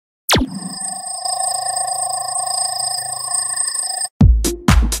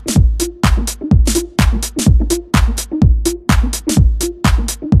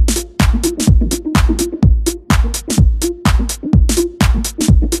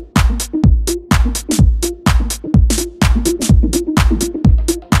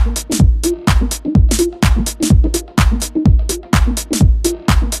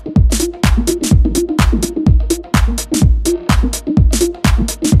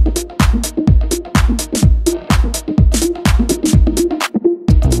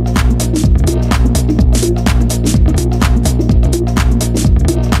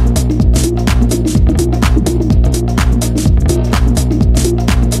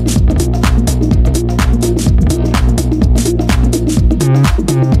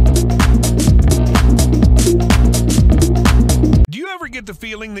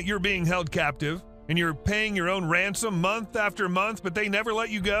held captive and you're paying your own ransom month after month, but they never let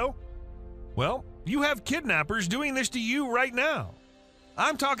you go? Well, you have kidnappers doing this to you right now.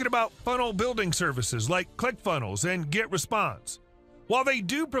 I'm talking about funnel building services like Clickfunnels and Getresponse. While they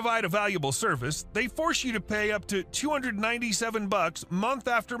do provide a valuable service, they force you to pay up to $297 month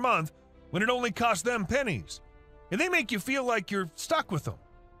after month when it only costs them pennies. And they make you feel like you're stuck with them.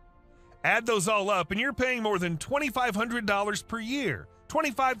 Add those all up and you're paying more than $2,500 per year,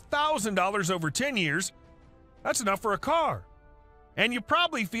 $25,000 over 10 years. That's enough for a car. And you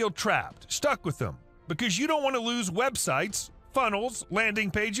probably feel trapped, stuck with them, because you don't want to lose websites, funnels, landing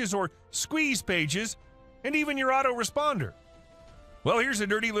pages, or squeeze pages, and even your autoresponder. Well, here's a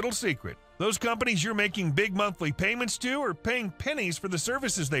dirty little secret. Those companies you're making big monthly payments to are paying pennies for the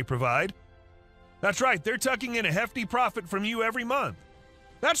services they provide. That's right, they're tucking in a hefty profit from you every month.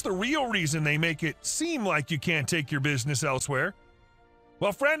 That's the real reason they make it seem like you can't take your business elsewhere.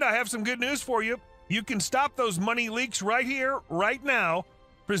 Well, friend, I have some good news for you. You can stop those money leaks right here, right now,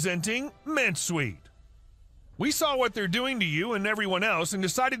 presenting MintSuite. We saw what they're doing to you and everyone else and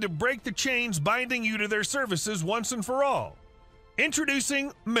decided to break the chains binding you to their services once and for all.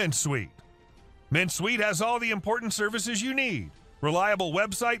 Introducing MintSuite. MintSuite has all the important services you need. Reliable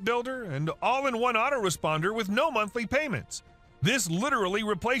website builder and all-in-one autoresponder with no monthly payments. This literally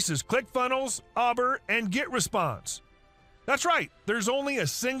replaces Clickfunnels, Aweber, and Getresponse. That's right, there's only a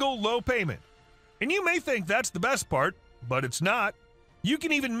single low payment. And you may think that's the best part, but it's not. You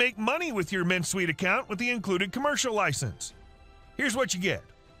can even make money with your MintSuite account with the included commercial license. Here's what you get.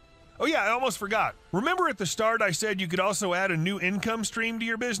 Oh yeah, I almost forgot. Remember at the start I said you could also add a new income stream to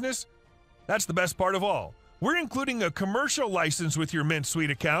your business? That's the best part of all. We're including a commercial license with your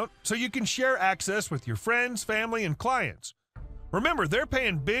MintSuite account so you can share access with your friends, family, and clients. Remember, they're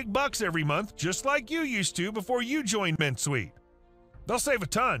paying big bucks every month just like you used to before you joined MintSuite. They'll save a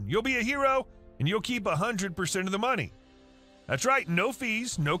ton. You'll be a hero, and you'll keep 100% of the money. That's right, no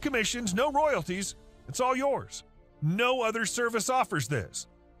fees, no commissions, no royalties. It's all yours. No other service offers this.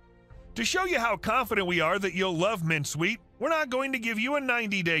 To show you how confident we are that you'll love MintSuite, we're not going to give you a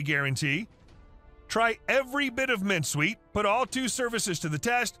 90-day guarantee. Try every bit of MintSuite, put all 2 services to the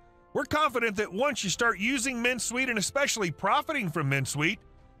test. We're confident that once you start using MintSuite and especially profiting from MintSuite,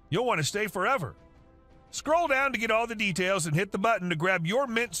 you'll want to stay forever. Scroll down to get all the details and hit the button to grab your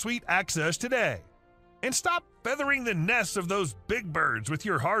MintSuite access today. And stop feathering the nests of those big birds with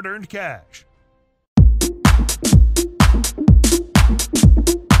your hard-earned cash.